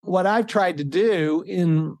what I've tried to do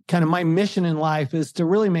in kind of my mission in life is to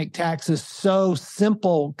really make taxes so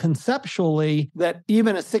simple conceptually that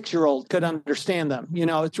even a 6-year-old could understand them.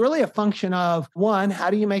 It's really a function of, one, how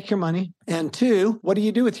do you make your money? And two, what do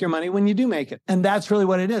you do with your money when you do make it? And that's really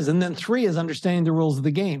what it is. And then three is understanding the rules of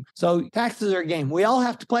the game. So taxes are a game. We all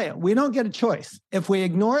have to play it. We don't get a choice. If we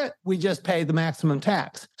ignore it, we just pay the maximum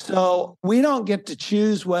tax. So we don't get to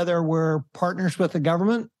choose whether we're partners with the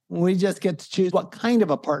government. We just get to choose what kind of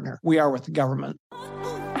a partner we are with the government.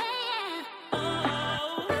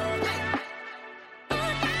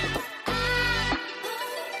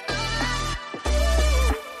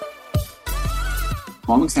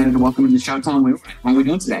 Well, I'm excited to welcome you to the show, Tom Wheelwright. How are we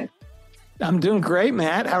doing today? I'm doing great,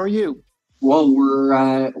 Matt. How are you? Well,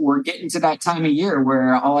 we're getting to that time of year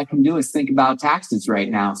where all I can do is think about taxes right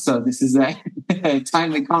now. So this is a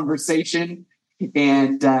timely conversation,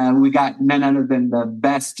 and we got none other than the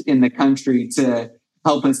best in the country to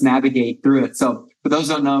help us navigate through it. So for those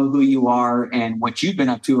who don't know who you are and what you've been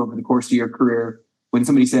up to over the course of your career, when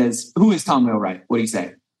somebody says, "Who is Tom Wheelwright?" what do you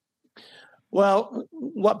say? Well,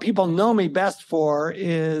 what people know me best for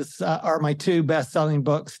are my two best-selling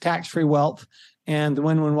books, Tax-Free Wealth and The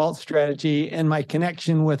Win-Win Wealth Strategy, and my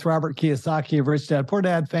connection with Robert Kiyosaki of Rich Dad, Poor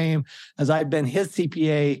Dad fame, as I've been his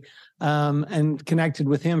CPA and connected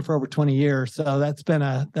with him for over 20 years. So that's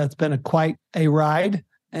been quite a ride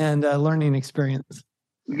and a learning experience.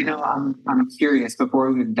 I'm curious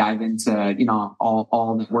before we dive into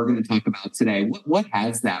all that we're going to talk about today. What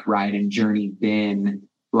has that ride and journey been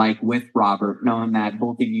like with Robert, knowing that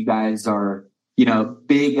both of you guys are,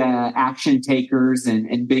 big action takers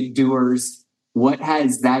and big doers? What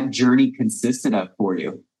has that journey consisted of for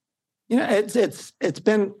you? It's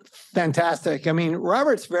been fantastic. I mean,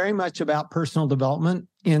 Robert's very much about personal development.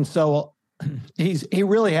 And so he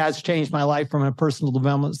really has changed my life from a personal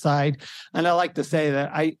development side. And I like to say that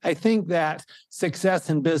I think that success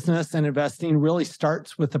in business and investing really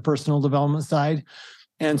starts with the personal development side.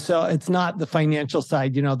 And so it's not the financial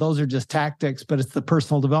side, those are just tactics, but it's the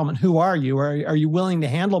personal development. Who are you? Are you willing to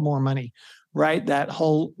handle more money, right? That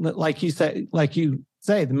whole, like you say,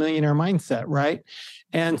 the millionaire mindset, right?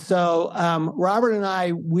 And so Robert and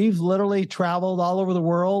I, we've literally traveled all over the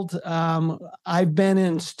world. I've been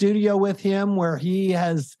in studio with him where he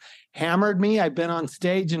has hammered me. I've been on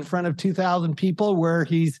stage in front of 2,000 people where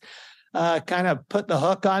he's kind of put the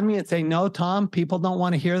hook on me and say, "No, Tom, people don't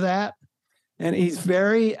want to hear that." And he's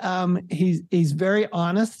very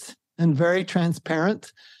honest and very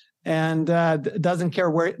transparent, and doesn't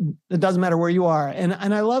care it doesn't matter where you are. And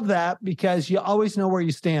I love that because you always know where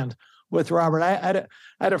you stand with Robert. I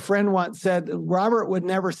had a friend once said Robert would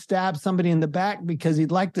never stab somebody in the back because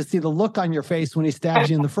he'd like to see the look on your face when he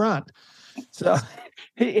stabs you in the front. So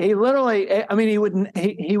he literally, I mean,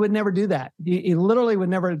 he would never do that. He literally would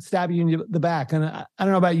never stab you in the back. And I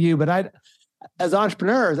don't know about you, but as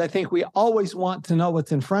entrepreneurs, I think we always want to know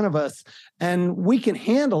what's in front of us, and we can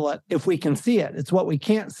handle it if we can see it. It's what we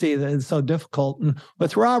can't see that is so difficult. And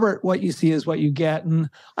with Robert, what you see is what you get.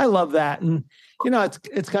 And I love that. And,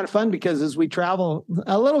 it's kind of fun because as we travel,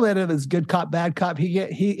 a little bit of his good cop, bad cop.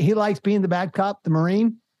 He likes being the bad cop, the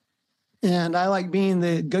Marine, and I like being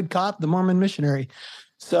the good cop, the Mormon missionary.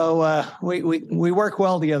 So we work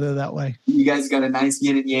well together that way. You guys got a nice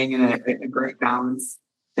yin and yang and a great balance.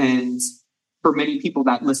 And for many people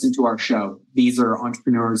that listen to our show, these are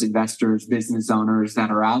entrepreneurs, investors, business owners that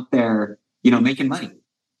are out there, making money.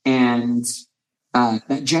 And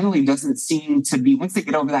that generally doesn't seem to be, once they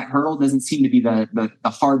get over that hurdle, doesn't seem to be the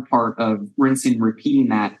hard part of rinsing and repeating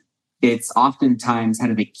that. It's oftentimes how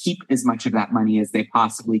do they keep as much of that money as they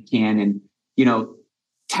possibly can. And,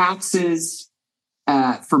 taxes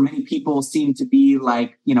for many people seem to be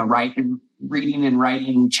like, reading and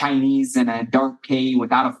writing Chinese in a dark cave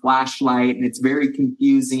without a flashlight. And it's very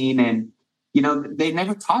confusing. And, they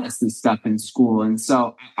never taught us this stuff in school. And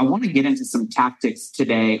so I want to get into some tactics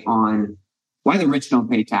today on why the rich don't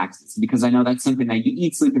pay taxes, because I know that's something that you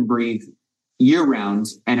eat, sleep, and breathe year round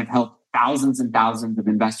and have helped thousands and thousands of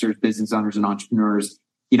investors, business owners, and entrepreneurs,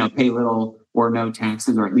 pay little or no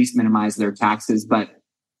taxes, or at least minimize their taxes. But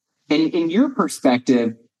in your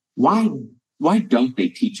perspective, why don't they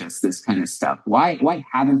teach us this kind of stuff? Why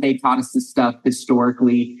haven't they taught us this stuff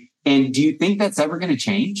historically? And do you think that's ever going to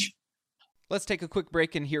change? Let's take a quick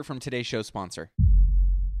break and hear from today's show sponsor.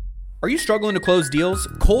 Are you struggling to close deals?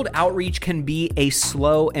 Cold outreach can be a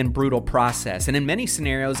slow and brutal process, and in many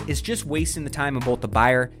scenarios, it's just wasting the time of both the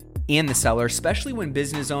buyer and the seller, especially when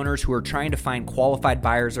business owners who are trying to find qualified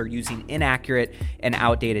buyers are using inaccurate and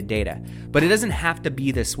outdated data. But it doesn't have to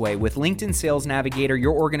be this way. With LinkedIn Sales Navigator,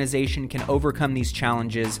 your organization can overcome these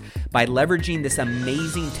challenges by leveraging this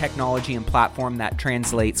amazing technology and platform that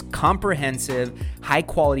translates comprehensive,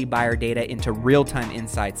 high-quality buyer data into real-time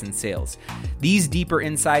insights in sales. These deeper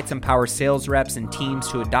insights empower sales reps and teams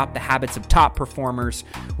to adopt the habits of top performers,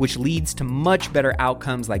 which leads to much better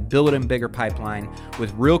outcomes like building a bigger pipeline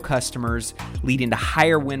with real customers, leading to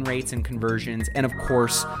higher win rates and conversions, and of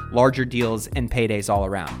course, larger deals and paydays all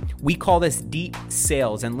around. We call this deep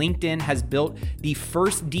sales, and LinkedIn has built the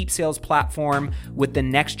first deep sales platform with the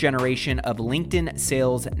next generation of LinkedIn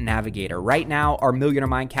Sales Navigator. Right now, our Millionaire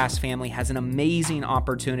Mindcast family has an amazing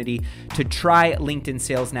opportunity to try LinkedIn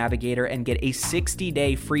Sales Navigator and get a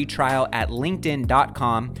 60-day free trial at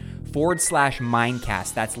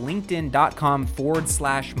linkedin.com/Mindcast. That's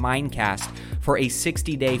linkedin.com/Mindcast for a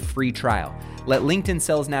 60-day free trial. Let LinkedIn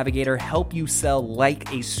Sales Navigator help you sell like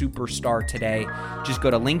a superstar today. Just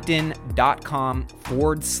go to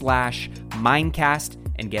linkedin.com/Mindcast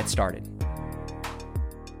and get started.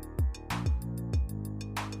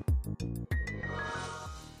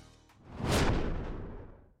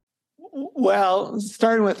 Well,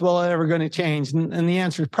 starting with, will it ever going to change? And the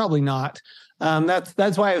answer is probably not.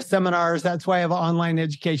 That's why I have seminars. That's why I have online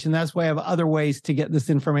education. That's why I have other ways to get this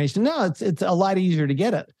information. No, it's a lot easier to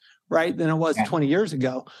get it, right, than it was 20 years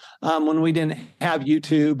ago, when we didn't have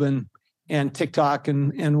YouTube and TikTok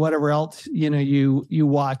and whatever else you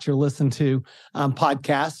watch or listen to,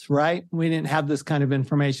 podcasts, right? We didn't have this kind of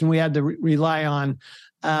information. We had to rely on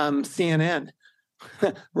CNN.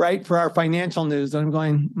 Right, for our financial news. And I'm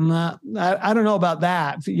going, nah, I don't know about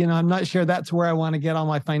that. I'm not sure that's where I want to get all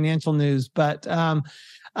my financial news. But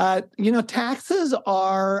taxes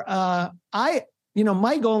are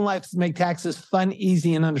my goal in life is to make taxes fun,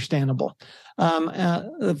 easy, and understandable.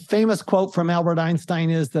 The famous quote from Albert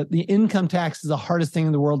Einstein is that the income tax is the hardest thing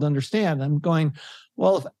in the world to understand. I'm going,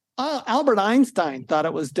 well, if Albert Einstein thought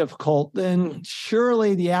it was difficult, then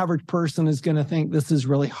surely the average person is going to think this is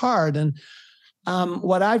really hard. And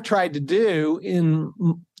what I've tried to do in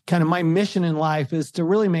kind of my mission in life is to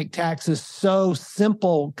really make taxes so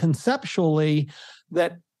simple conceptually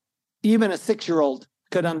that even a 6-year-old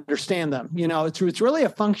could understand them. It's really a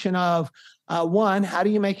function of one, how do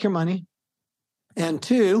you make your money? And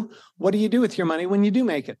two, what do you do with your money when you do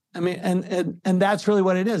make it? I mean, and that's really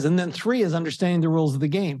what it is. And then 3 is understanding the rules of the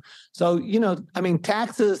game. So,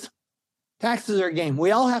 taxes are a game. We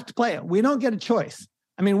all have to play it. We don't get a choice.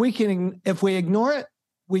 I mean, we can, if we ignore it,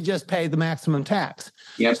 we just pay the maximum tax.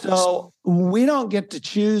 Yep. So we don't get to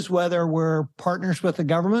choose whether we're partners with the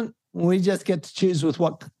government. We just get to choose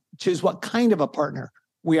what kind of a partner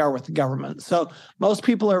we are with the government. So most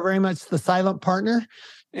people are very much the silent partner,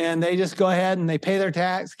 and they just go ahead and they pay their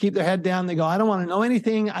tax, keep their head down. They go, I don't want to know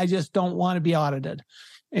anything. I just don't want to be audited.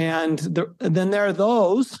 And then there are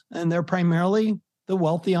those, and they're primarily the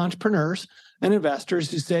wealthy entrepreneurs and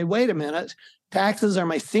investors who say, wait a minute, taxes are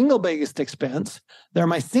my single biggest expense. They're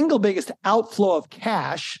my single biggest outflow of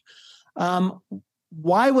cash.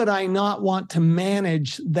 Why would I not want to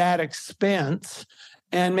manage that expense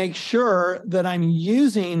and make sure that I'm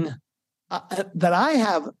using, that I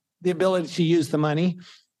have the ability to use the money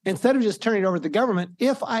instead of just turning it over to the government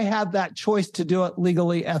if I have that choice to do it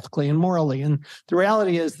legally, ethically, and morally? And the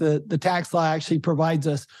reality is that the tax law actually provides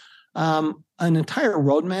us an entire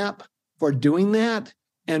roadmap for doing that.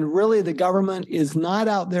 And really, the government is not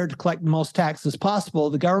out there to collect the most taxes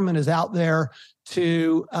possible. The government is out there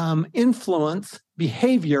to influence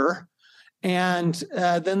behavior, and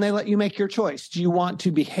then they let you make your choice. Do you want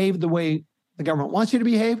to behave the way the government wants you to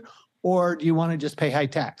behave, or do you want to just pay high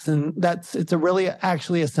tax? And it's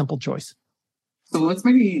actually a simple choice. So let's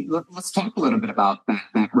talk a little bit about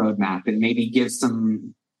that roadmap and maybe give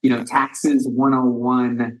some, taxes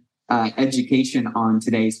 101 education on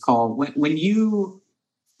today's call. When you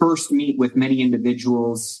first meet with many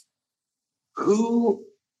individuals, who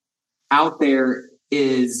out there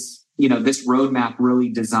is, this roadmap really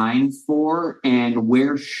designed for, and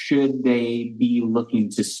where should they be looking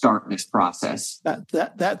to start this process?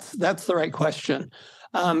 That's the right question.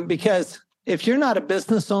 Because if you're not a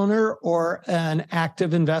business owner or an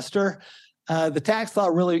active investor, the tax law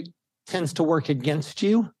really tends to work against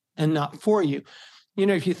you and not for you.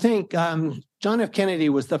 If you think John F. Kennedy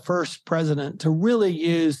was the first president to really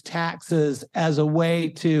use taxes as a way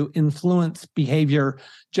to influence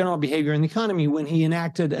general behavior in the economy, when he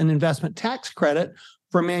enacted an investment tax credit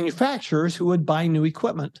for manufacturers who would buy new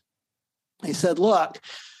equipment. He said, look,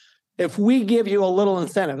 if we give you a little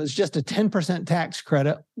incentive, it's just a 10% tax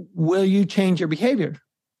credit, will you change your behavior?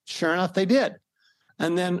 Sure enough, they did.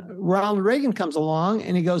 And then Ronald Reagan comes along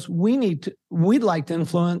and he goes, we'd like to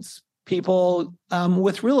influence people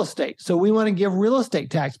with real estate. So we want to give real estate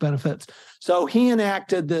tax benefits. So he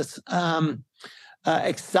enacted this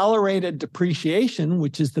accelerated depreciation,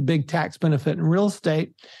 which is the big tax benefit in real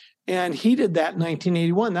estate. And he did that in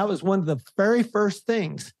 1981. That was one of the very first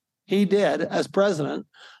things he did as president,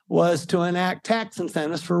 was to enact tax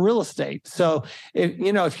incentives for real estate. So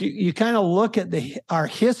if you kind of look at our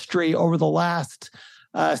history over the last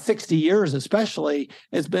 60 years, especially,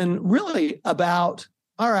 it's been really about,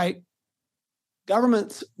 all right,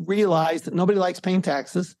 governments realize that nobody likes paying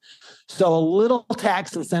taxes, so a little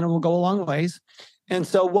tax incentive will go a long ways. And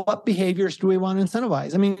so what behaviors do we want to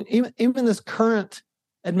incentivize? I mean, even this current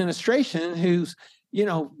administration, who's,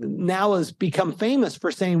 now has become famous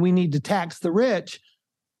for saying we need to tax the rich,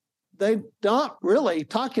 they're not really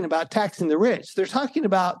talking about taxing the rich. They're talking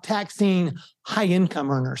about taxing high income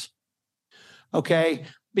earners. Okay,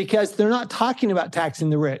 because they're not talking about taxing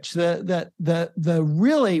the rich. The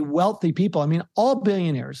really wealthy people, I mean, all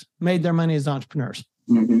billionaires made their money as entrepreneurs,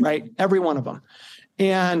 right? Every one of them.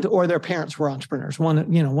 Or their parents were entrepreneurs, one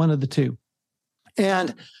of the two.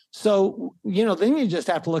 And so, then you just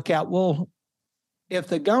have to look at, well, if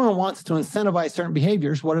the government wants to incentivize certain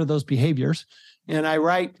behaviors, what are those behaviors? And I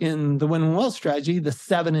write in the Win-Win Wealth Strategy, the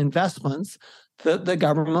 7 investments that the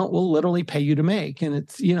government will literally pay you to make. And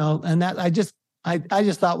it's, and that I just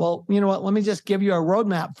thought, well, you know what, let me just give you a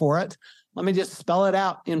roadmap for it. Let me just spell it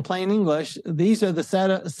out in plain English. These are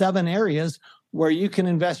the 7 areas where you can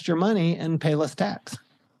invest your money and pay less tax.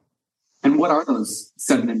 And what are those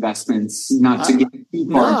 7 investments? Not to get too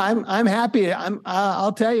far. No, I'm happy.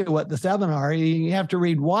 I'll tell you what the 7 are. You have to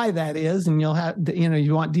read why that is, and you'll have,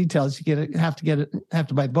 you want details, you have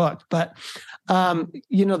to buy the book. But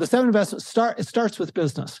the 7 investments it starts with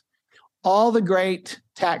business. All the great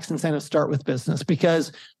tax incentives start with business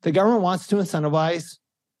because the government wants to incentivize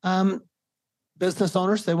business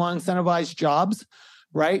owners. They want to incentivize jobs,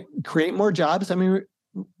 right? Create more jobs. I mean,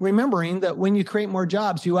 remembering that when you create more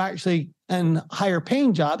jobs, and higher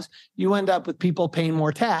paying jobs, you end up with people paying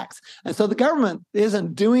more tax. And so the government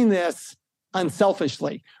isn't doing this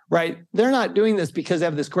unselfishly, right? They're not doing this because they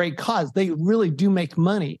have this great cause. They really do make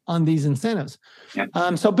money on these incentives.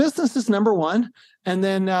 Yeah. So business is number 1. And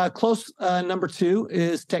then close number 2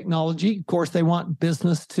 is technology. Of course, they want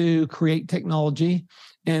business to create technology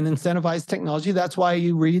and incentivize technology. That's why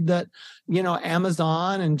you read that,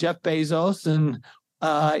 Amazon and Jeff Bezos and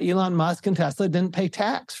Elon Musk and Tesla didn't pay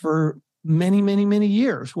tax for many, many, many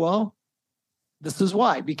years. Well, this is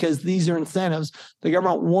why, because these are incentives. The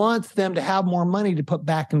government wants them to have more money to put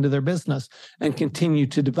back into their business and continue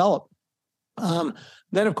to develop.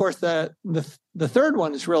 Then, of course, the third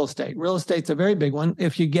one is real estate. Real estate's a very big one.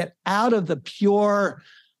 If you get out of the pure,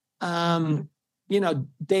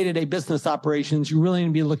 day-to-day business operations, you really need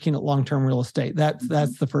to be looking at long-term real estate. That's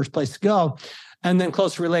the first place to go. And then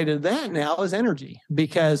closely related to that now is energy,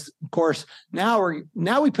 because of course now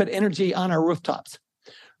we put energy on our rooftops,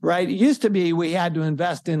 right? It used to be we had to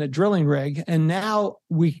invest in a drilling rig, and now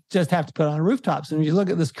we just have to put on rooftops. And if you look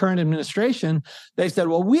at this current administration, they said,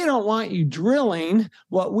 well, we don't want you drilling.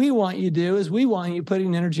 What we want you to do is we want you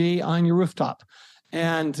putting energy on your rooftop.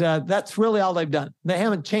 And that's really all they've done. They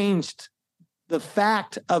haven't changed the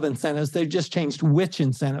fact of incentives. They've just changed which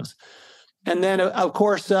incentives. And then, of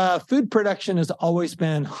course, food production has always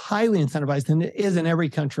been highly incentivized, and it is in every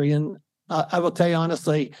country. And I will tell you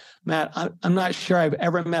honestly, Matt, I'm not sure I've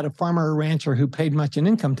ever met a farmer or rancher who paid much in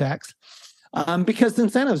income tax because the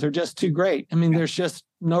incentives are just too great. I mean, there's just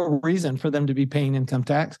no reason for them to be paying income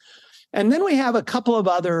tax. And then we have a couple of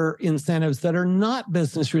other incentives that are not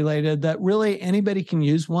business related that really anybody can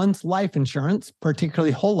use. One's life insurance,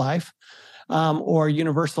 particularly whole life. Or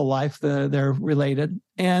universal life, they're related.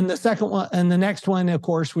 And the second one, and the next one, of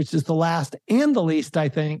course, which is the last and the least, I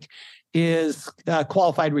think, is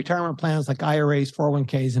qualified retirement plans like IRAs,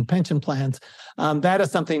 401ks, and pension plans. That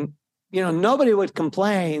is something, nobody would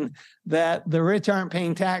complain that the rich aren't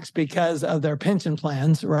paying tax because of their pension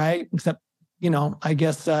plans, right? Except, I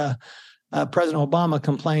guess President Obama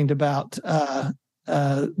complained about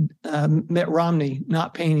Mitt Romney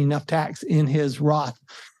not paying enough tax in his Roth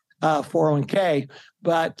 401k,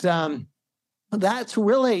 but that's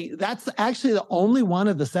actually the only one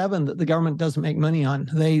of the 7 that the government doesn't make money on.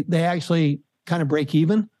 They actually kind of break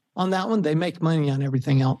even on that one. They make money on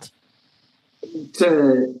everything else.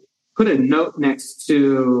 To put a note next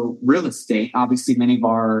to real estate, obviously many of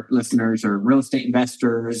our listeners are real estate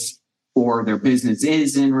investors or their business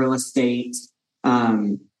is in real estate.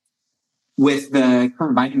 With the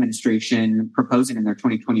current Biden administration proposing in their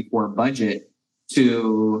 2024 budget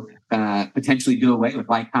to potentially do away with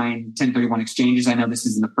like-kind 1031 exchanges. I know this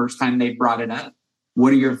isn't the first time they've brought it up.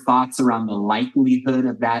 What are your thoughts around the likelihood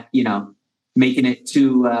of that, making it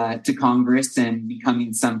to Congress and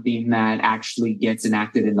becoming something that actually gets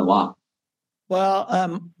enacted into law?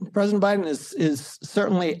 Well, President Biden is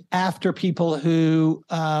certainly after people who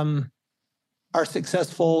are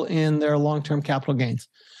successful in their long-term capital gains.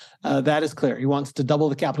 That is clear. He wants to double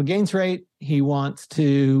the capital gains rate. He wants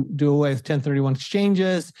to do away with 1031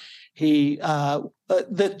 exchanges.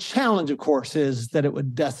 The challenge, of course, is that it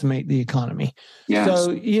would decimate the economy. Yes.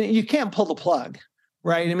 So you can't pull the plug,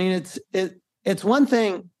 right? I mean, it's one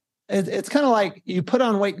thing. It's kind of like you put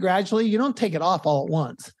on weight gradually. You don't take it off all at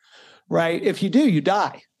once, right? If you do, you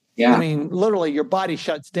die. Yeah. I mean, literally, your body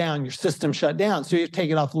shuts down, your system shut down. So you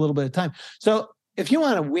take it off a little bit of time. So if you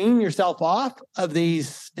want to wean yourself off of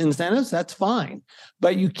these incentives, that's fine,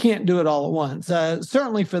 but you can't do it all at once.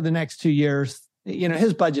 Certainly for the next 2 years,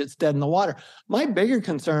 his budget's dead in the water. My bigger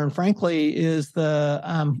concern, frankly, is the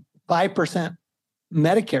 5%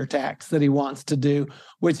 Medicare tax that he wants to do,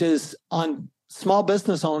 which is on small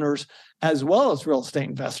business owners as well as real estate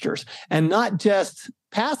investors, and not just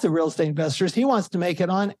passive real estate investors. He wants to make it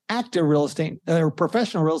on active real estate or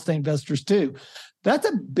professional real estate investors too. That's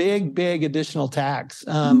a big, big additional tax.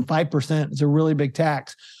 5% is a really big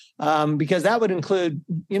tax because that would include,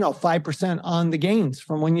 5% on the gains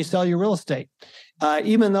from when you sell your real estate.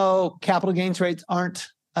 Even though capital gains rates aren't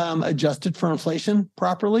adjusted for inflation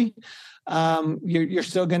properly, you're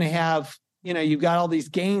still going to have, you've got all these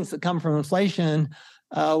gains that come from inflation,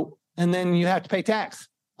 and then you have to pay tax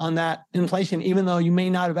on that inflation, even though you may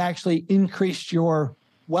not have actually increased your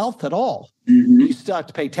wealth at all. Mm-hmm. You still have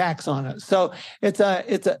to pay tax on it. So it's a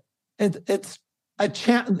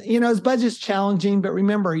his budget's challenging, but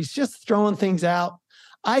remember, he's just throwing things out.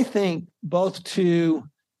 I think both to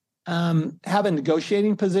have a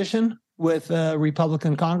negotiating position with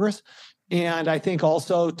Republican Congress, and I think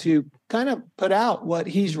also to kind of put out what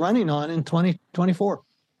he's running on in 2024.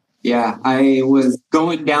 Yeah, I was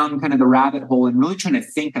going down kind of the rabbit hole and really trying to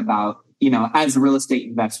think about, as a real estate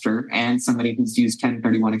investor and somebody who's used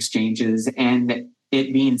 1031 exchanges and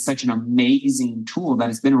it being such an amazing tool that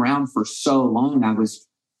has been around for so long, I was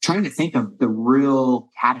trying to think of the real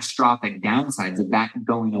catastrophic downsides of that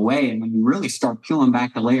going away. And when you really start peeling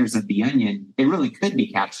back the layers of the onion, it really could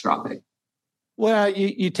be catastrophic. Well,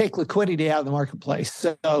 you take liquidity out of the marketplace.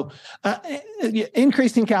 So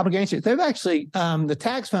increasing capital gains rates. They've actually, the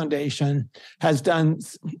Tax Foundation has done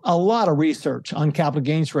a lot of research on capital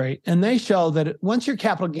gains rate. And they show that once your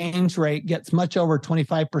capital gains rate gets much over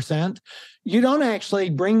 25%, you don't actually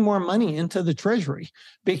bring more money into the treasury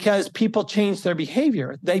because people change their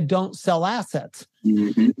behavior. They don't sell assets.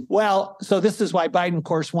 Mm-hmm. Well, so this is why Biden, of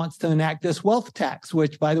course, wants to enact this wealth tax,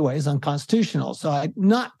 which, by the way, is unconstitutional. So I'm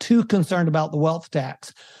not too concerned about the wealth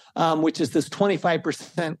tax, which is this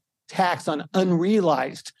 25% tax on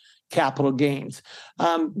unrealized capital gains.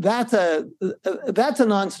 That's a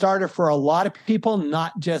non-starter for a lot of people,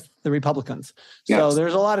 not just the Republicans. Yes. So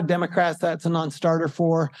there's a lot of Democrats that's a non-starter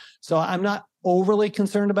for. So I'm not overly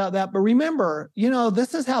concerned about that. But remember,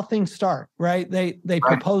 this is how things start, right? They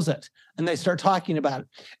propose it and they start talking about it.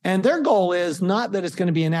 And their goal is not that it's going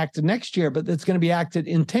to be enacted next year, but it's going to be acted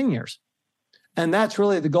in 10 years. And that's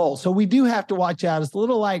really the goal. So we do have to watch out. It's a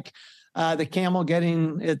little like the camel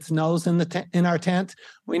getting its nose in our tent.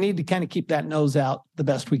 We need to kind of keep that nose out the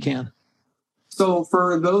best we can. So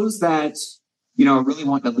for those that, really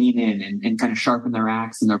want to lean in and kind of sharpen their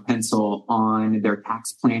axe and their pencil on their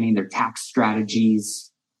tax planning, their tax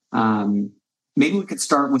strategies, maybe we could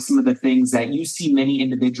start with some of the things that you see many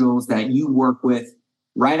individuals that you work with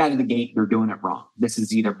right out of the gate, they're doing it wrong. This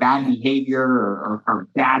is either bad behavior or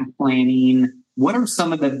bad planning. What are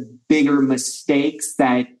some of the bigger mistakes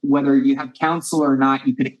that, whether you have counsel or not,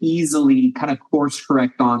 you could easily kind of course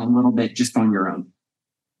correct on a little bit just on your own?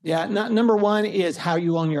 Yeah. Number one is how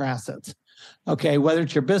you own your assets. Okay. Whether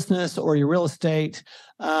it's your business or your real estate,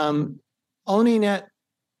 owning it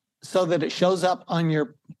so that it shows up on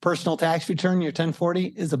your personal tax return, your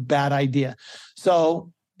 1040, is a bad idea.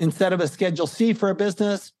 So instead of a Schedule C for a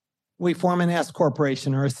business, we form an S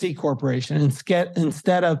corporation or a C corporation.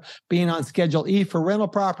 Instead of being on Schedule E for rental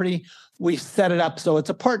property, we set it up so it's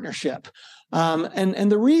a partnership.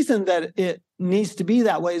 And the reason that it needs to be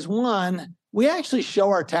that way is, one, we actually show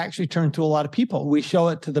our tax return to a lot of people. We show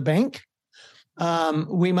it to the bank.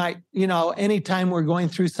 We might, anytime we're going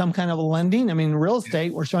through some kind of a lending, real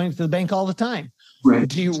estate, we're showing it to the bank all the time. Right.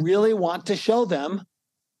 Do you really want to show them,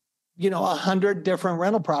 100 different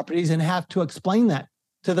rental properties and have to explain that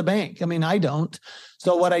to the bank. I mean, I don't.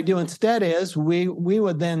 So what I do instead is we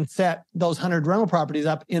would then set those 100 rental properties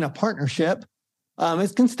up in a partnership.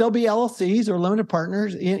 It can still be LLCs or limited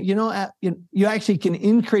partners. You actually can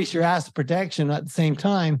increase your asset protection at the same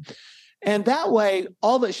time. And that way,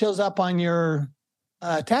 all that shows up on your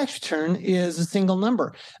tax return is a single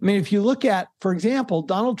number. I mean, if you look at, for example,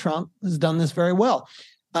 Donald Trump has done this very well.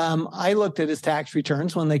 I looked at his tax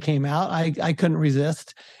returns when they came out. I couldn't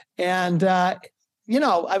resist. And, I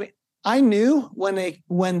mean, I knew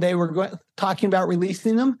when they were talking about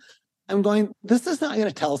releasing them, I'm going, this is not going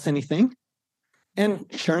to tell us anything. And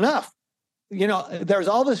sure enough, there's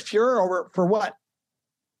all this furor over for what,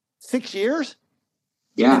 6 years?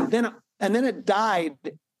 Yeah. And then it died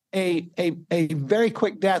a very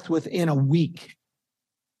quick death within a week.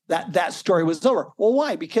 That story was over. Well,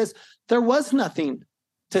 why? Because there was nothing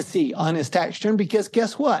to see on his tax return. Because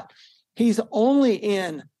guess what? He's only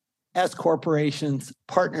in S corporations,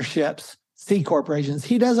 partnerships, C corporations.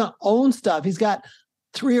 He doesn't own stuff. He's got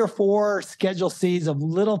 3 or 4 Schedule Cs of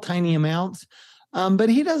little tiny amounts. But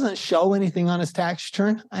he doesn't show anything on his tax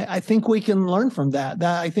return. I think we can learn from that.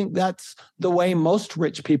 I think that's the way most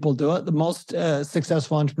rich people do it. The most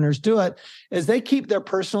successful entrepreneurs do it is they keep their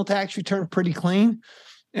personal tax return pretty clean,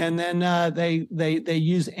 and then they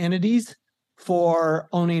use entities for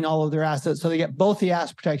owning all of their assets. So they get both the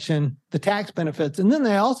asset protection, the tax benefits, and then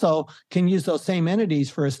they also can use those same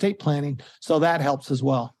entities for estate planning. So that helps as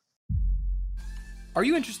well. Are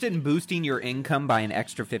you interested in boosting your income by an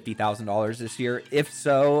extra $50,000 this year? If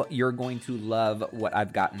so, you're going to love what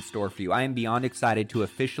I've got in store for you. I am beyond excited to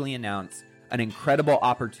officially announce an incredible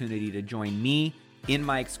opportunity to join me in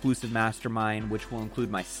my exclusive mastermind, which will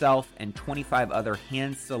include myself and 25 other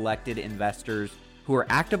hand-selected investors who are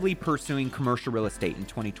actively pursuing commercial real estate in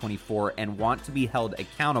 2024 and want to be held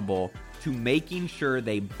accountable to making sure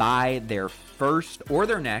they buy their first or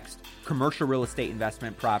their next commercial real estate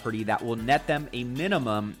investment property that will net them a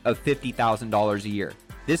minimum of $50,000 a year.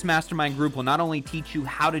 This mastermind group will not only teach you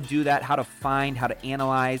how to do that, how to find, how to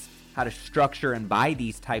analyze, how to structure and buy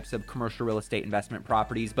these types of commercial real estate investment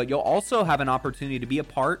properties, but you'll also have an opportunity to be a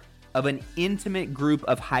part of an intimate group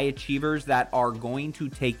of high achievers that are going to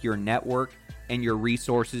take your network and your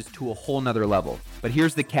resources to a whole nother level. But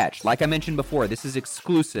here's the catch. Like I mentioned before, this is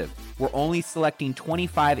exclusive. We're only selecting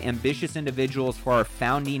 25 ambitious individuals for our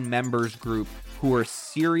founding members group who are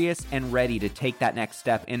serious and ready to take that next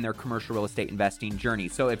step in their commercial real estate investing journey.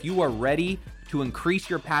 So if you are ready to increase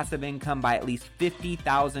your passive income by at least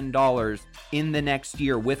 $50,000 in the next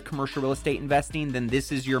year with commercial real estate investing, then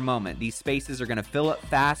this is your moment. These spaces are going to fill up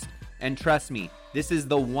fast. And trust me, this is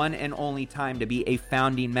the one and only time to be a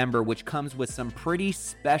founding member, which comes with some pretty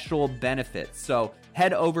special benefits. So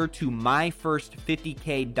head over to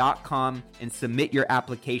myfirst50k.com and submit your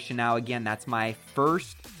application now. Again, that's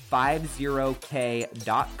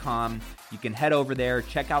myfirst50k.com. You can head over there,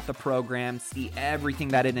 check out the program, see everything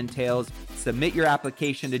that it entails, submit your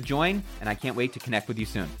application to join, and I can't wait to connect with you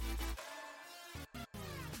soon.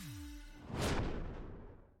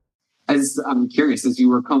 As I'm curious, as you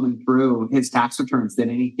were combing through his tax returns, did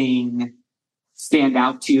anything stand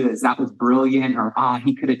out to you as that was brilliant, or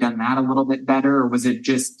he could have done that a little bit better, or was it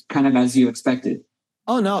just kind of as you expected?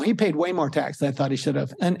 Oh no, he paid way more tax than I thought he should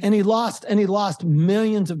have, and he lost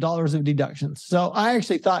millions of dollars of deductions. So I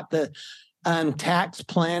actually thought the tax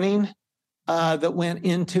planning that went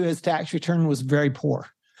into his tax return was very poor,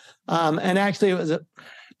 and actually it was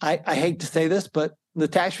I hate to say this, but the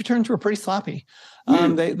tax returns were pretty sloppy. I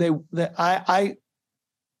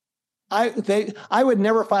would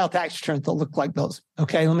never file tax returns that look like those.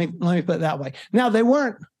 Okay, let me put it that way. Now, they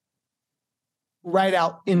weren't right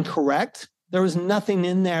out incorrect. There was nothing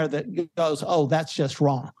in there that goes, oh, that's just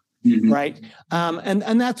wrong, right?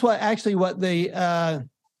 And that's what the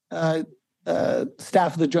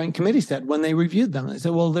staff of the Joint Committee said when they reviewed them. They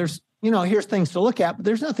said, well, there's here's things to look at, but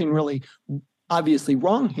there's nothing really obviously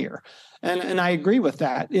wrong here. And I agree with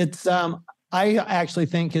that. It's I actually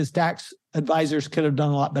think his tax advisors could have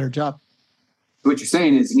done a lot better job. What you're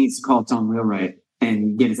saying is he needs to call Tom Wheelwright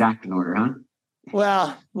and get his act in order, huh?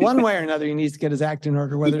 Well, one way or another, he needs to get his act in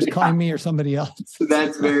order, whether it's calling me or somebody else.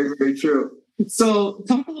 That's very, very true. So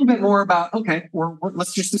talk a little bit more about, okay,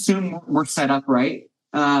 let's just assume we're set up right.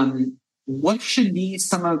 What should be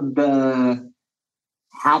some of the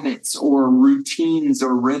habits or routines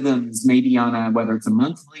or rhythms, maybe on whether it's a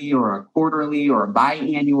monthly or a quarterly or a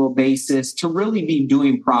biannual basis, to really be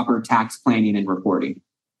doing proper tax planning and reporting?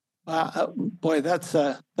 Boy, that's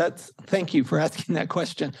thank you for asking that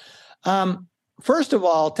question. First of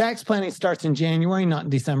all, tax planning starts in January, not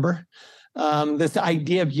in December. This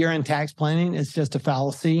idea of year-end tax planning is just a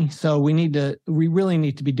fallacy. So we really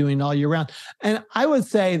need to be doing it all year round. And I would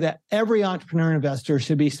say that every entrepreneur and investor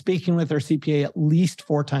should be speaking with their CPA at least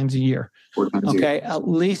 4 times a year. 4 times a year. At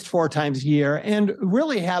least 4 times a year, and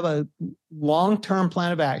really have a long-term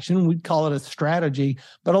plan of action. We'd call it a strategy,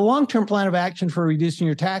 but a long-term plan of action for reducing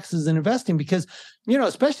your taxes and investing, because,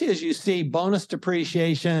 especially as you see bonus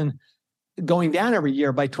depreciation going down every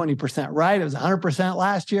year by 20%, right? It was 100%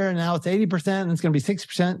 last year, and now it's 80%, and it's going to be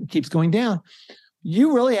 6%, it keeps going down.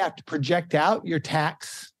 You really have to project out your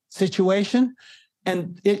tax situation,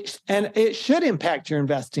 and it should impact your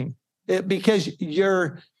investing, because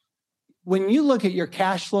when you look at your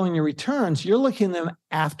cash flow and your returns, you're looking at them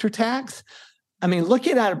after tax. I mean,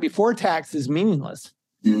 looking at it before tax is meaningless.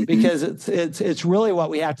 Mm-hmm. Because it's really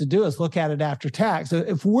what we have to do is look at it after tax. So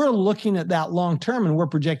if we're looking at that long term and we're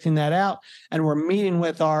projecting that out and we're meeting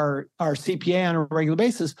with our CPA on a regular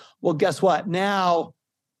basis, well, guess what? Now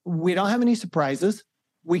we don't have any surprises.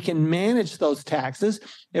 We can manage those taxes.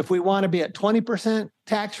 If we want to be at 20%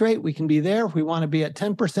 tax rate, we can be there. If we want to be at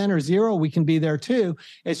 10% or 0, we can be there too.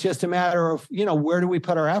 It's just a matter of, where do we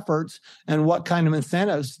put our efforts and what kind of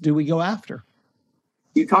incentives do we go after?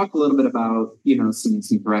 You talked a little bit about, some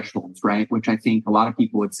thresholds, right? Which I think a lot of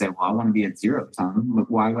people would say, well, I want to be at 0, Tom.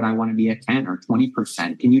 Why would I want to be at 10 or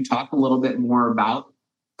 20%? Can you talk a little bit more about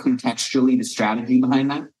contextually the strategy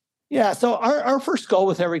behind that? Yeah. So our first goal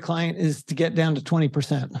with every client is to get down to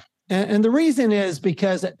 20%. And the reason is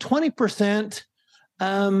because at 20%,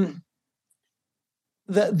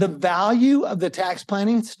 the value of the tax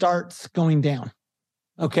planning starts going down.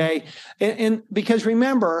 Okay. And because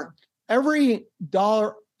remember, every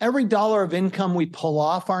dollar of income we pull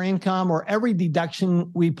off our income, or every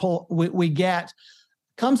deduction we get,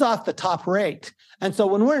 comes off the top rate. And so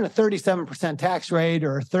when we're in a 37% tax rate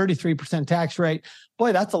or a 33% tax rate,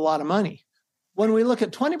 boy, that's a lot of money. When we look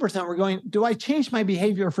at 20%, we're going, do I change my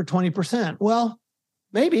behavior for 20%? Well,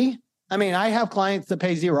 maybe. I mean, I have clients that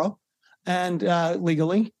pay 0 and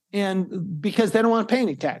legally, and because they don't want to pay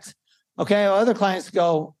any tax. Okay. Other clients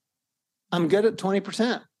go, I'm good at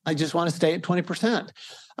 20%. I just want to stay at 20%.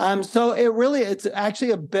 So it's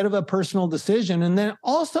actually a bit of a personal decision. And then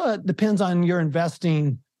also it depends on your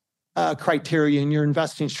investing criteria and your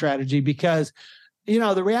investing strategy, because,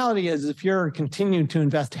 the reality is if you're continuing to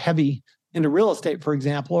invest heavy into real estate, for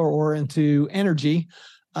example, or into energy,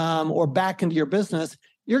 or back into your business,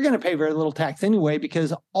 you're going to pay very little tax anyway,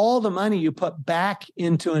 because all the money you put back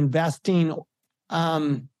into investing,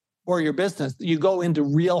 or your business, you go into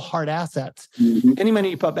real hard assets. Mm-hmm. Any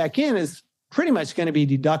money you put back in is pretty much going to be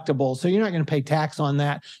deductible. So you're not going to pay tax on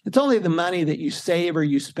that. It's only the money that you save or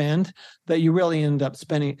you spend that you really end up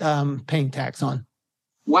paying tax on.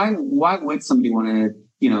 Why would somebody want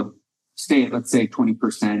to, stay at, let's say,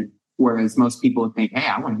 20%, whereas most people would think, hey,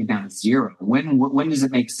 I want to get down to 0. When does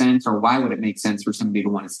it make sense, or why would it make sense for somebody to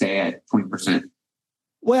want to stay at 20%?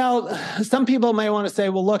 Well, some people may want to say,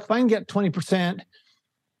 well, look, if I can get 20%,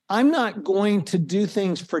 I'm not going to do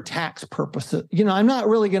things for tax purposes. I'm not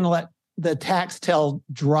really going to let the tax tail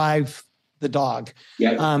drive the dog,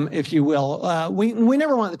 if you will. We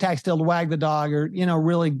never want the tax tail to wag the dog or,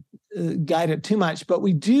 really guide it too much. But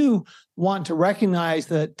we do want to recognize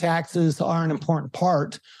that taxes are an important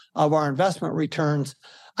part of our investment returns.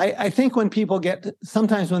 I think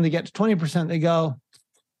sometimes when they get to 20%, they go,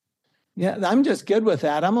 yeah, I'm just good with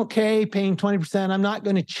that. I'm okay paying 20%. I'm not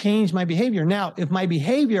going to change my behavior. Now, if my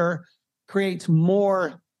behavior creates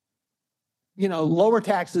more, lower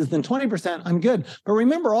taxes than 20%, I'm good. But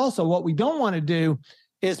remember also, what we don't want to do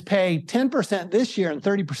is pay 10% this year and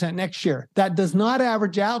 30% next year. That does not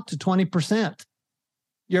average out to 20%.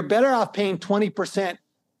 You're better off paying 20%,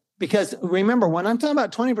 because remember, when I'm talking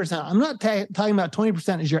about 20%, I'm not talking about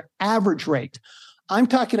 20% as your average rate. I'm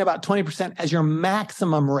talking about 20% as your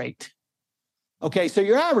maximum rate. Okay, so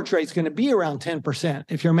your average rate is going to be around 10%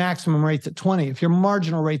 if your maximum rate's at 20, if your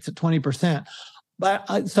marginal rate's at 20%.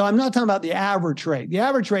 But so I'm not talking about the average rate. The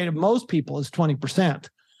average rate of most people is 20%,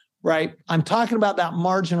 right? I'm talking about that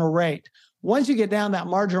marginal rate. Once you get down that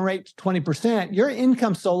marginal rate to 20%, your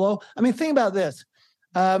income's so low. I mean, think about this.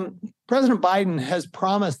 President Biden has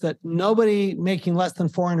promised that nobody making less than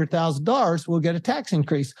 $400,000 will get a tax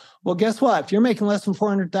increase. Well, guess what? If you're making less than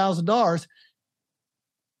 $400,000,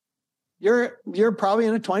 you're probably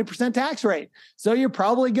in a 20% tax rate. So you're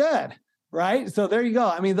probably good, right? So there you go.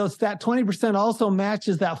 I mean, that 20% also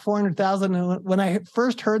matches that 400,000. And when I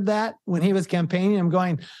first heard that, when he was campaigning, I'm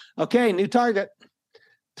going, okay, new target.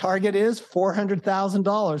 Target is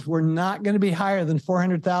 $400,000. We're not going to be higher than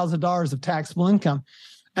 $400,000 of taxable income.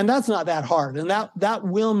 And that's not that hard. And that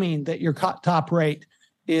will mean that your top rate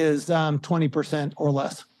is 20% or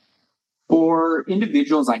less. For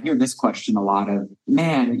individuals, I hear this question a lot of,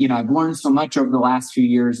 man, I've learned so much over the last few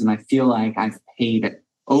years and I feel like I've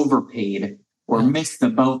overpaid or missed the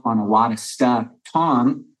boat on a lot of stuff.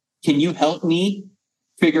 Tom, can you help me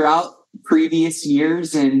figure out previous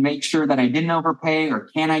years and make sure that I didn't overpay, or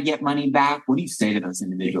can I get money back? What do you say to those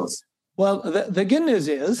individuals? Well, the good news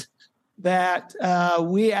is that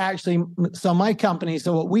my company,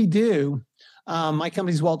 so what we do, my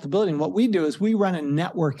company's Wealth Building. What we do is we run a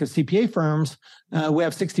network of CPA firms. We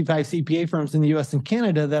have 65 CPA firms in the US and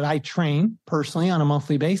Canada that I train personally on a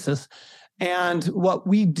monthly basis. And what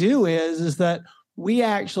we do is that we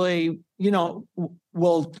actually,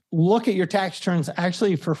 will look at your tax returns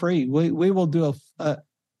actually for free. We will do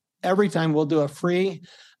every time we'll do a free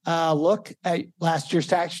look at last year's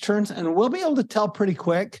tax returns, and we'll be able to tell pretty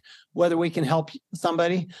quick whether we can help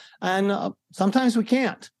somebody. And sometimes we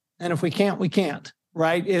can't. And if we can't, we can't,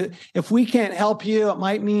 right? If we can't help you, it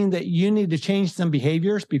might mean that you need to change some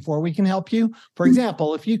behaviors before we can help you. For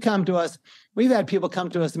example, if you come to us, we've had people come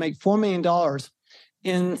to us to make $4 million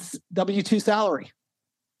in W-2 salary.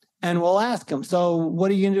 And we'll ask them, so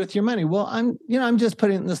what are you going to do with your money? Well, I'm just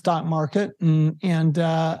putting it in the stock market and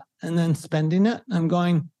then spending it. I'm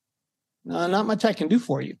going, not much I can do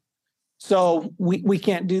for you. So we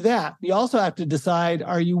can't do that. You also have to decide,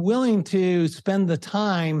 are you willing to spend the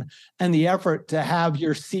time and the effort to have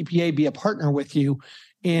your CPA be a partner with you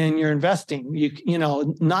in your investing?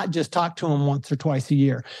 Not just talk to them once or twice a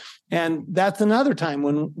year. And that's another time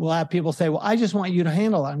when we'll have people say, well, I just want you to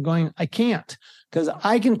handle it. I'm going, I can't, because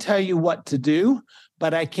I can tell you what to do,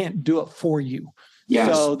 but I can't do it for you.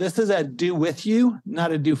 Yes. So this is a do with you,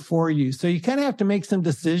 not a do for you. So you kind of have to make some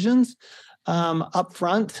decisions up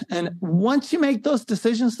front. And once you make those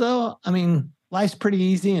decisions, though, life's pretty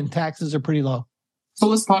easy and taxes are pretty low. So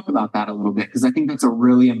let's talk about that a little bit, because I think that's a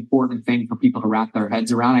really important thing for people to wrap their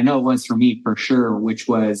heads around. I know it was for me for sure, which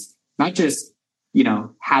was not just,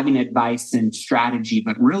 having advice and strategy,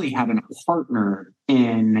 but really having a partner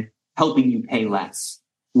in helping you pay less.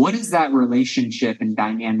 What does that relationship and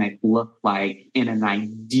dynamic look like in an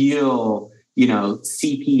ideal,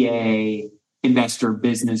 CPA investor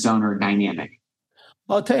business owner dynamic?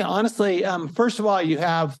 Well, I'll tell you honestly, first of all, you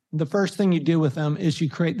have the first thing you do with them is you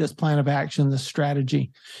create this plan of action, this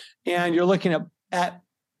strategy, and you're looking at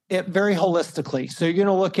it very holistically. So you're going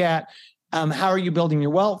to look at how are you building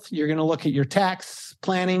your wealth? You're going to look at your tax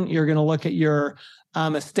planning. You're going to look at your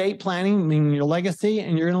estate planning, meaning your legacy,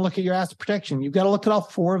 and you're going to look at your asset protection. You've got to look at all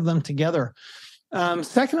four of them together.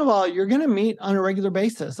 Second of all, you're going to meet on a regular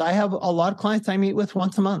basis. I have a lot of clients I meet with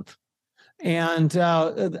once a month. And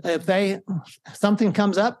if something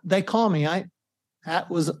comes up, they call me. I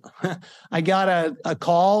got a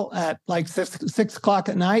call at like 6 o'clock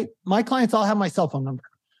at night. My clients all have my cell phone number.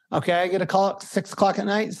 Okay. I get a call at 6 o'clock at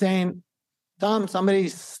night saying, Tom,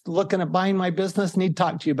 somebody's looking at buying my business, need to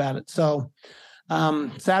talk to you about it. So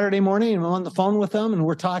Saturday morning, I'm on the phone with them and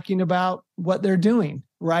we're talking about what they're doing,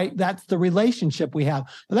 right? That's the relationship we have.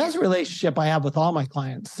 But that's a relationship I have with all my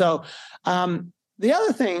clients. So the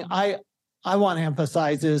other thing I want to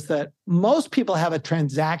emphasize is that most people have a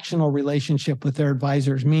transactional relationship with their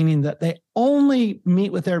advisors, meaning that they only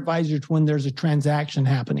meet with their advisors when there's a transaction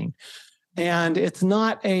happening. And it's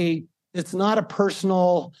not a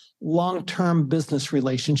personal long-term business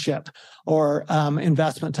relationship or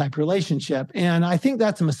investment type relationship. And I think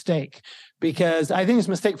that's a mistake, because I think it's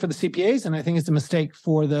a mistake for the CPAs and I think it's a mistake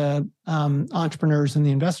for the entrepreneurs and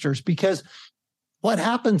the investors, because what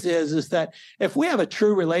happens is that if we have a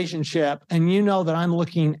true relationship and you know that I'm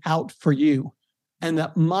looking out for you and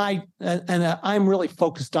that I'm really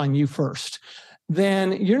focused on you first,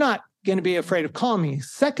 then you're not going to be afraid of calling me.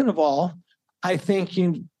 Second of all, I think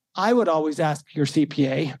I would always ask your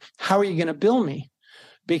CPA, how are you going to bill me?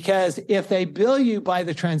 Because if they bill you by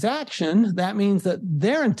the transaction, that means that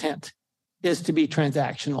their intent is to be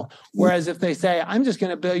transactional. Whereas if they say, I'm just going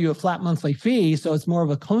to bill you a flat monthly fee, so it's more of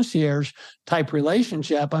a concierge type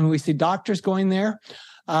relationship. We see doctors going there.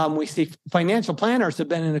 We see financial planners have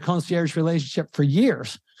been in a concierge relationship for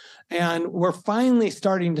years. And we're finally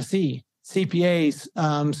starting to see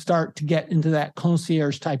CPAs start to get into that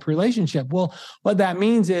concierge type relationship. Well, what that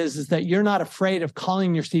means is that you're not afraid of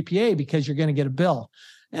calling your CPA because you're going to get a bill.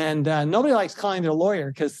 And nobody likes calling their lawyer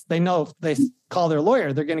because they know if they call their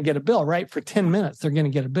lawyer, they're going to get a bill, right? For 10 minutes, they're going to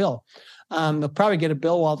get a bill. They'll probably get a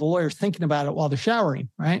bill while the lawyer's thinking about it while they're showering,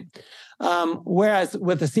 right? Whereas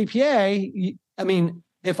with a CPA,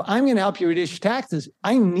 if I'm going to help you reduce your taxes,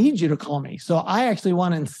 I need you to call me. So I actually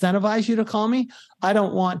want to incentivize you to call me. I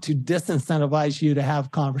don't want to disincentivize you to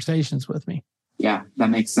have conversations with me. Yeah,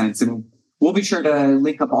 that makes sense. And We'll be sure to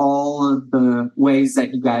link up all of the ways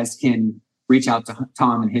that you guys can reach out to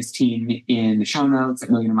Tom and his team in the show notes at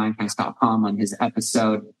millionmindcast.com on his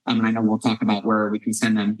episode. And I know we'll talk about where we can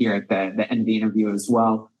send them here at the end of the interview as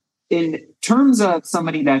well. In terms of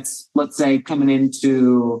somebody that's, let's say, coming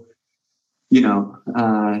into,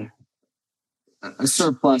 a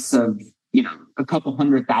surplus of, a couple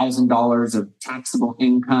 $100,000 of taxable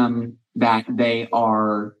income that they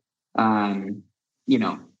are,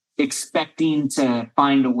 expecting to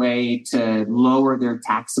find a way to lower their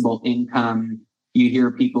taxable income. You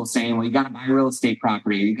hear people saying, well, you got to buy real estate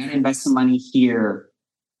property, you got to invest some money here.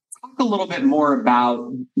 Talk a little bit more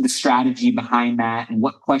about the strategy behind that and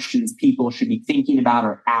what questions people should be thinking about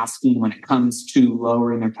or asking when it comes to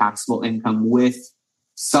lowering their taxable income with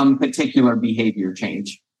some particular behavior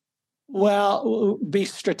change. Well, be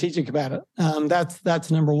strategic about it.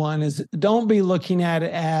 That's number one, is don't be looking at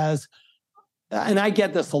it as, and I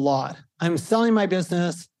get this a lot, I'm selling my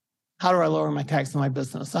business. How do I lower my tax on my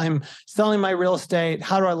business? I'm selling my real estate.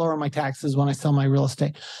 How do I lower my taxes when I sell my real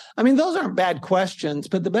estate? I mean, those aren't bad questions,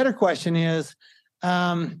 but the better question is,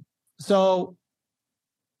 so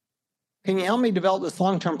can you help me develop this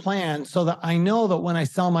long-term plan so that I know that when I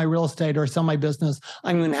sell my real estate or sell my business,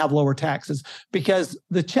 I'm going to have lower taxes? Because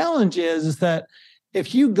the challenge is that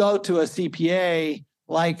if you go to a CPA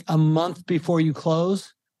like a month before you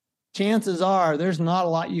close, chances are there's not a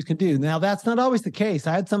lot you can do. Now, that's not always the case.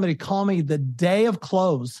 I had somebody call me the day of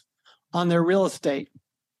close on their real estate,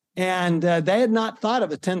 and they had not thought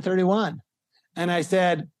of a 1031. And I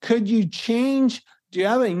said, could you change? Do you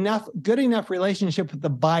have good enough relationship with the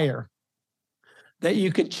buyer that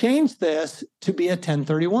you could change this to be a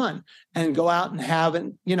 1031 and go out and have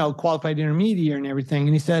an, qualified intermediary and everything?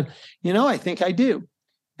 And he said, I think I do.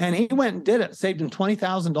 And he went and did it, saved him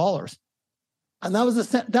 $20,000. And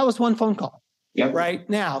that was one phone call. Yep. Right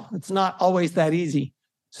now, it's not always that easy.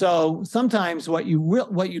 So sometimes what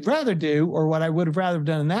you'd rather do, or what I would have rather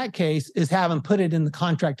done in that case, is have them put it in the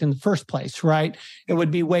contract in the first place, right? It would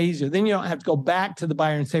be way easier. Then you don't have to go back to the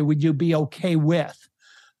buyer and say, would you be okay with?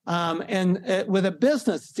 With a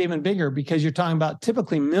business, it's even bigger, because you're talking about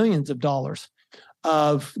typically millions of dollars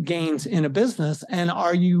of gains in a business. And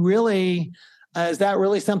are you really... is that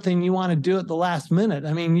really something you want to do at the last minute?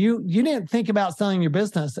 I mean, you didn't think about selling your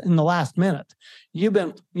business in the last minute. You've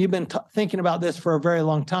been thinking about this for a very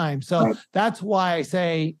long time. So right. That's why I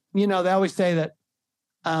say, they always say that,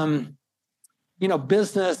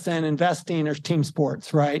 business and investing are team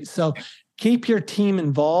sports, right? So keep your team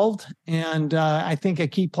involved. And I think a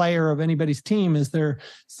key player of anybody's team is their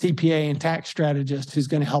CPA and tax strategist who's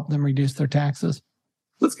going to help them reduce their taxes.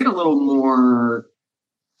 Let's get a little more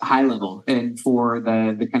high level, and for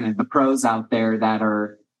the kind of the pros out there that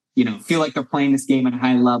are, feel like they're playing this game at a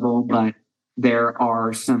high level, but there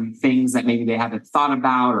are some things that maybe they haven't thought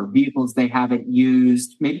about or vehicles they haven't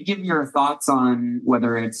used. Maybe give your thoughts on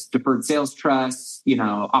whether it's deferred sales trusts,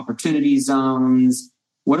 opportunity zones.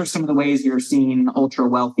 What are some of the ways you're seeing ultra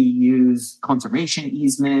wealthy use conservation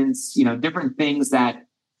easements, different things that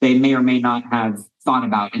they may or may not have thought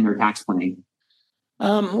about in their tax planning?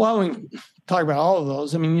 Well, we talk about all of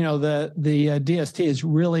those. I mean, the DST is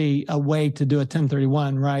really a way to do a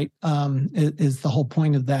 1031, right? Is the whole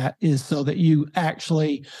point of that, is so that you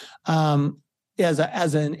actually,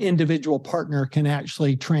 as an individual partner, can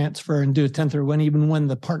actually transfer and do a 1031 even when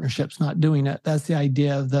the partnership's not doing it. That's the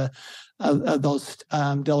idea of those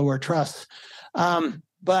Delaware trusts.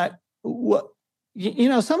 But what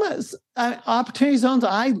some opportunity zones,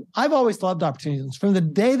 I've always loved opportunity zones from the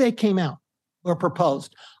day they came out or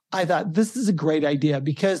proposed. I thought this is a great idea,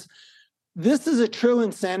 because this is a true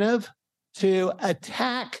incentive to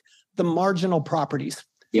attack the marginal properties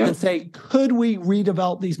and say, could we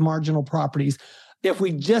redevelop these marginal properties if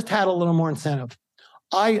we just had a little more incentive?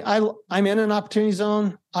 I'm in an opportunity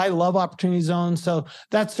zone. I love opportunity zones. So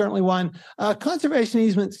that's certainly one. Conservation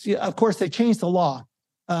easements, of course, they changed the law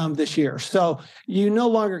this year. So you no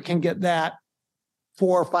longer can get that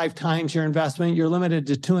 4 or 5 times your investment. You're limited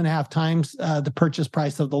to 2.5 times the purchase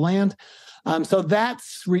price of the land. So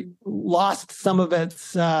that's lost some of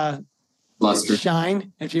its luster,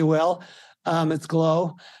 shine, if you will, its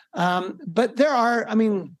glow. But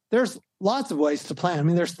there's lots of ways to plan. I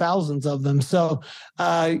mean, there's thousands of them. So,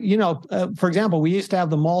 for example, we used to have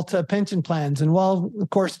the Malta pension plans, and well, of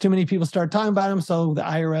course, too many people started talking about them, so the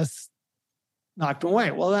IRS knocked them away.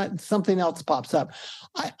 Well, that something else pops up.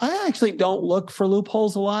 I actually don't look for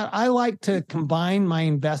loopholes a lot. I like to combine my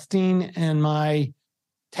investing and my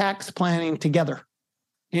tax planning together,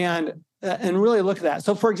 and really look at that.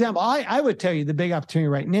 So, for example, I would tell you the big opportunity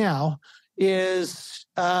right now is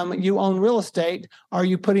you own real estate. Are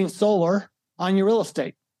you putting solar on your real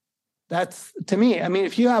estate. That's, to me, I mean,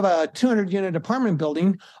 if you have a 200-unit apartment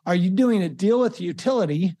building, are you doing a deal with the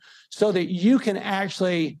utility so that you can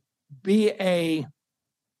actually be a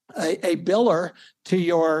biller to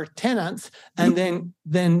your tenants, and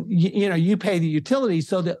then you pay the utility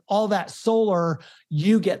so that all that solar,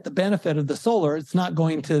 you get the benefit of the solar. It's not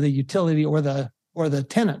going to the utility or the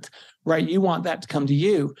tenant, right? You want that to come to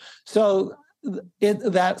you. So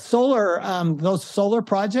that solar, those solar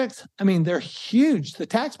projects, I mean, they're huge, the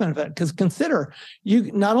tax benefit, because consider,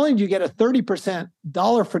 you not only do you get a 30%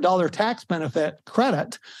 dollar for dollar tax benefit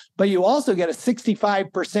credit, but you also get a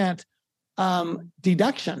 65%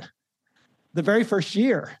 deduction the very first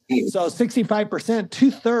year. So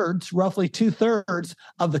 65%, roughly two thirds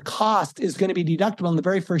of the cost is going to be deductible in the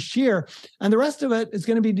very first year. And the rest of it is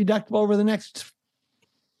going to be deductible over the next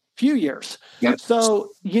few years. Yep.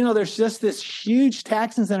 So, there's just this huge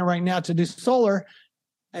tax incentive right now to do solar.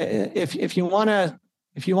 If you're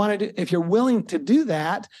willing to do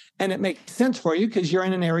that, and it makes sense for you because you're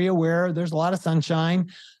in an area where there's a lot of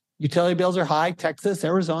sunshine, utility bills are high, Texas,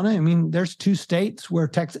 Arizona. I mean, there's two states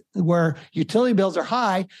where utility bills are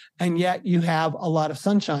high, and yet you have a lot of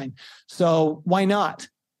sunshine. So why not?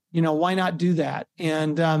 Why not do that?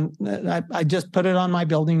 And I just put it on my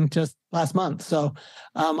building just last month. So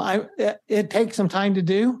it takes some time to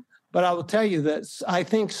do, but I will tell you that I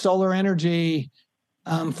think solar energy,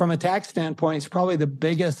 from a tax standpoint, is probably the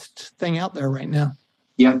biggest thing out there right now.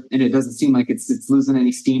 Yeah, and it doesn't seem like it's losing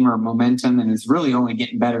any steam or momentum, and it's really only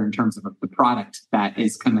getting better in terms of the product that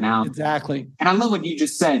is coming out. Exactly. And I love what you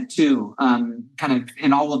just said too. Kind of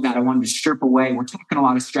in all of that, I wanted to strip away. We're talking a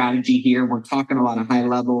lot of strategy here. We're talking a lot of high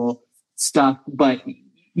level stuff, but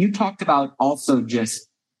you talked about also just,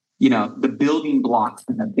 the building blocks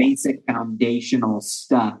and the basic foundational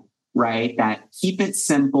stuff, right? That keep it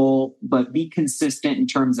simple, but be consistent in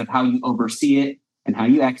terms of how you oversee it and how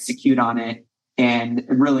you execute on it. And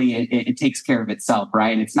really, it takes care of itself,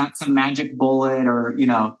 right? It's not some magic bullet or,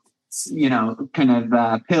 kind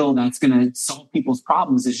of pill that's going to solve people's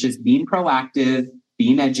problems. It's just being proactive,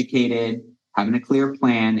 being educated, having a clear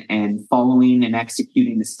plan, and following and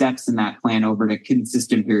executing the steps in that plan over a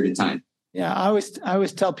consistent period of time. Yeah, I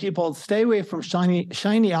always tell people, stay away from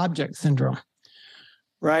shiny object syndrome,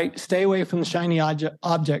 right? Stay away from the shiny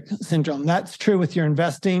object syndrome. That's true with your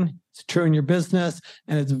investing. It's true in your business,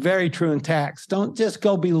 and it's very true in tax. Don't just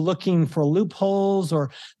go be looking for loopholes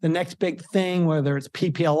or the next big thing, whether it's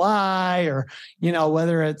PPLI or,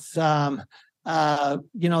 whether it's,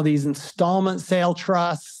 these installment sale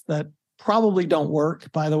trusts that probably don't work,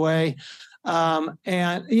 by the way.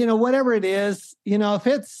 And, whatever it is,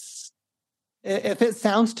 if it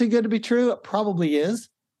sounds too good to be true, it probably is,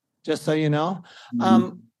 just so you know.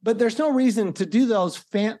 Mm-hmm. But there's no reason to do those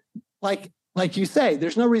like you say,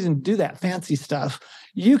 there's no reason to do that fancy stuff.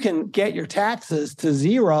 You can get your taxes to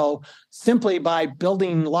zero simply by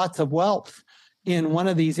building lots of wealth in one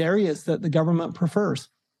of these areas that the government prefers.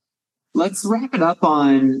 Let's wrap it up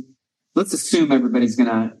let's assume everybody's going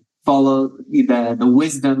to follow the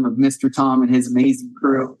wisdom of Mr. Tom and his amazing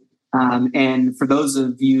crew. And for those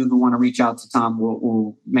of you who want to reach out to Tom,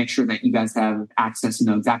 we'll make sure that you guys have access and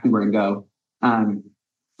know exactly where to go.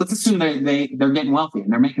 Let's assume they're getting wealthy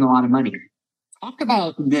and they're making a lot of money. Talk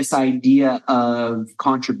about this idea of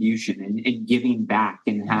contribution and giving back,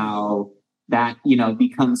 and how that,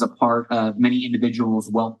 becomes a part of many individuals'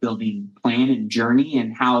 wealth building plan and journey,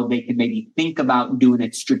 and how they can maybe think about doing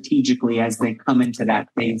it strategically as they come into that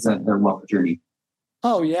phase of their wealth journey.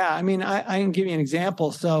 Oh, yeah. I mean, I can give you an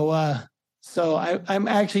example. So I'm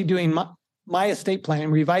actually doing my estate plan,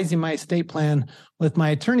 revising my estate plan with my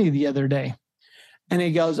attorney the other day. And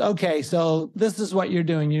he goes, okay, so this is what you're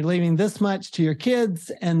doing. You're leaving this much to your kids,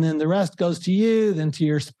 and then the rest goes to you, then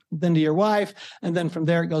to your wife, and then from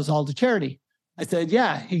there it goes all to charity. I said,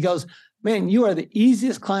 yeah. He goes, man, you are the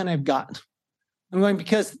easiest client I've got. I'm going,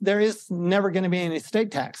 because there is never going to be any estate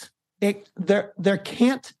tax. There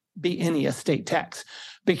can't be any estate tax,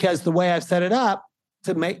 because the way I've set it up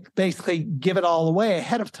to basically give it all away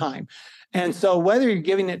ahead of time. And so whether you're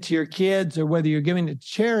giving it to your kids or whether you're giving it to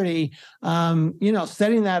charity,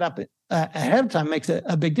 setting that up ahead of time makes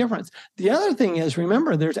a big difference. The other thing is,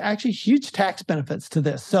 remember, there's actually huge tax benefits to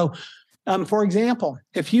this. So, for example,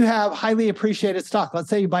 if you have highly appreciated stock, let's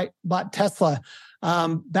say you bought Tesla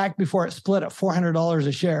back before it split at $400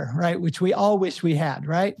 a share, right? Which we all wish we had,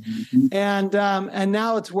 right? Mm-hmm. And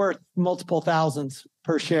now it's worth multiple thousands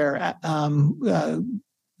per share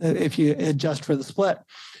if you adjust for the split.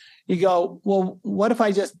 You go, well, what if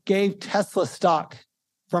I just gave Tesla stock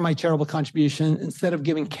for my charitable contribution instead of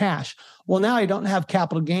giving cash? Well, now I don't have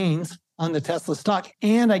capital gains on the Tesla stock,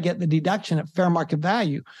 and I get the deduction at fair market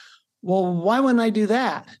value. Well, why wouldn't I do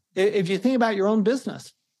that? If you think about your own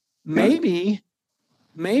business, maybe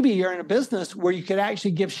you're in a business where you could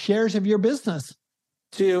actually give shares of your business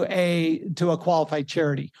to a qualified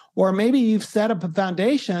charity. Or maybe you've set up a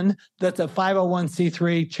foundation that's a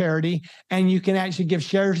 501c3 charity, and you can actually give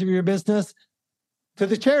shares of your business to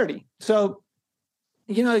the charity. So,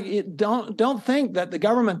 don't think that the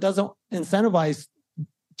government doesn't incentivize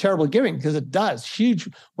charitable giving, because it does. Huge,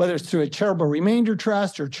 whether it's through a charitable remainder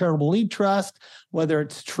trust or charitable lead trust, whether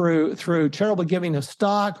it's through charitable giving of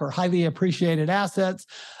stock or highly appreciated assets,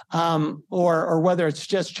 or whether it's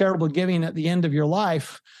just charitable giving at the end of your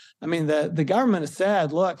life. I mean, the government has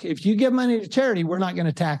said, look, if you give money to charity, we're not going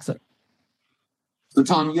to tax it. So,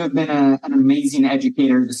 Tom, you have been an amazing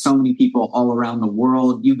educator to so many people all around the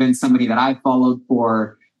world. You've been somebody that I've followed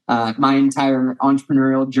for my entire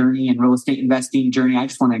entrepreneurial journey and real estate investing journey. I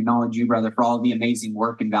just want to acknowledge you, brother, for all the amazing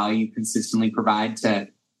work and value you consistently provide to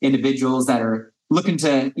individuals that are looking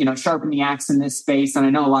to, sharpen the axe in this space. And I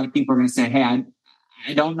know a lot of people are going to say, hey,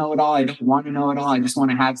 I don't know it all. I don't want to know it all. I just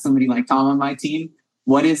want to have somebody like Tom on my team.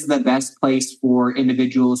 What is the best place for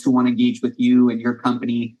individuals who want to engage with you and your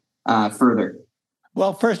company further?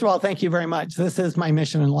 Well, first of all, thank you very much. This is my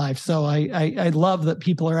mission in life. So I love that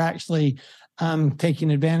people are actually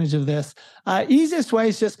taking advantage of this. Easiest way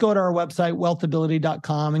is just go to our website,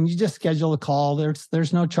 wealthability.com, and you just schedule a call.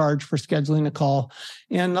 There's no charge for scheduling a call.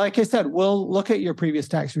 And like I said, we'll look at your previous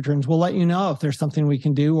tax returns. We'll let you know if there's something we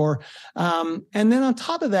can do. And then on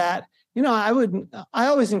top of that, I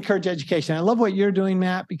always encourage education. I love what you're doing,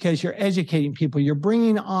 Matt, because you're educating people. You're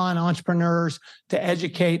bringing on entrepreneurs to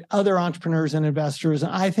educate other entrepreneurs and investors.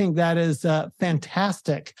 And I think that is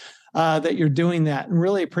fantastic. That you're doing that, and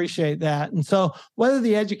really appreciate that. And so whether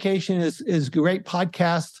the education is great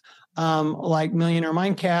podcasts like Millionaire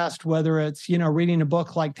Mindcast, whether it's, reading a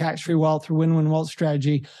book like Tax Free Wealth or Win-Win Wealth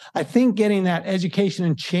Strategy, I think getting that education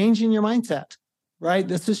and changing your mindset, right?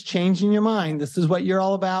 This is changing your mind. This is what you're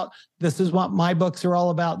all about. This is what my books are all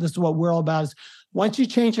about. This is what we're all about. Is once you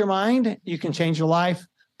change your mind, you can change your life.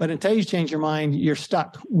 But until you change your mind, you're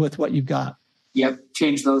stuck with what you've got. Yep.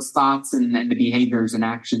 Change those thoughts, and then the behaviors and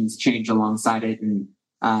actions change alongside it. And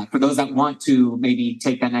for those that want to maybe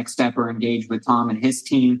take that next step or engage with Tom and his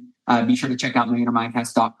team, be sure to check out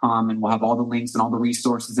millionaireMindcast.com, and we'll have all the links and all the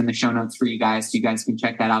resources in the show notes for you guys, so you guys can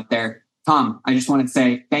check that out there. Tom, I just want to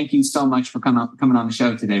say thank you so much for coming on the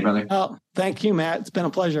show today, brother. Oh, thank you, Matt. It's been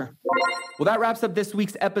a pleasure. Well, that wraps up this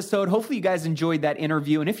week's episode. Hopefully you guys enjoyed that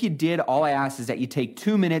interview. And if you did, all I ask is that you take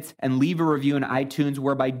 2 minutes and leave a review in iTunes,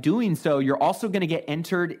 where by doing so, you're also going to get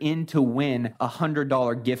entered in to win a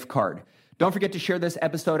 $100 gift card. Don't forget to share this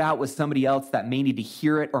episode out with somebody else that may need to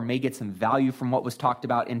hear it or may get some value from what was talked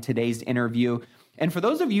about in today's interview. And for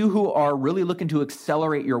those of you who are really looking to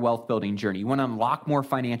accelerate your wealth building journey, you want to unlock more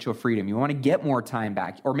financial freedom, you want to get more time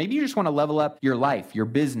back, or maybe you just want to level up your life, your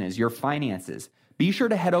business, your finances, be sure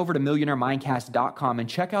to head over to millionairemindcast.com and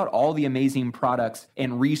check out all the amazing products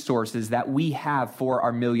and resources that we have for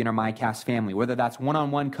our Millionaire Mindcast family, whether that's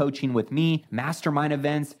one-on-one coaching with me, mastermind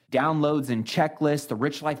events, downloads and checklists, the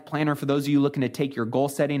Rich Life Planner for those of you looking to take your goal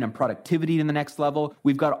setting and productivity to the next level.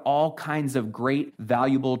 We've got all kinds of great,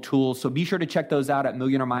 valuable tools. So be sure to check those out at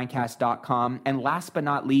millionairemindcast.com. And last but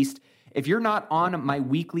not least, if you're not on my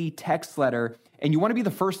weekly text letter and you want to be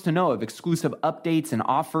the first to know of exclusive updates and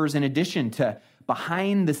offers, in addition to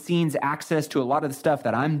behind the scenes access to a lot of the stuff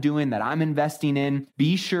that I'm doing, that I'm investing in,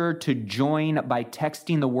 be sure to join by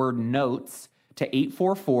texting the word notes to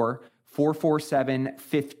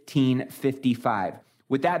 844-447-1555.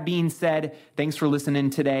 With that being said, thanks for listening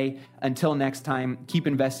today. Until next time, keep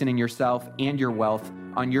investing in yourself and your wealth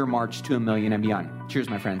on your march to $1 million and beyond. Cheers,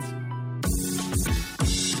 my friends.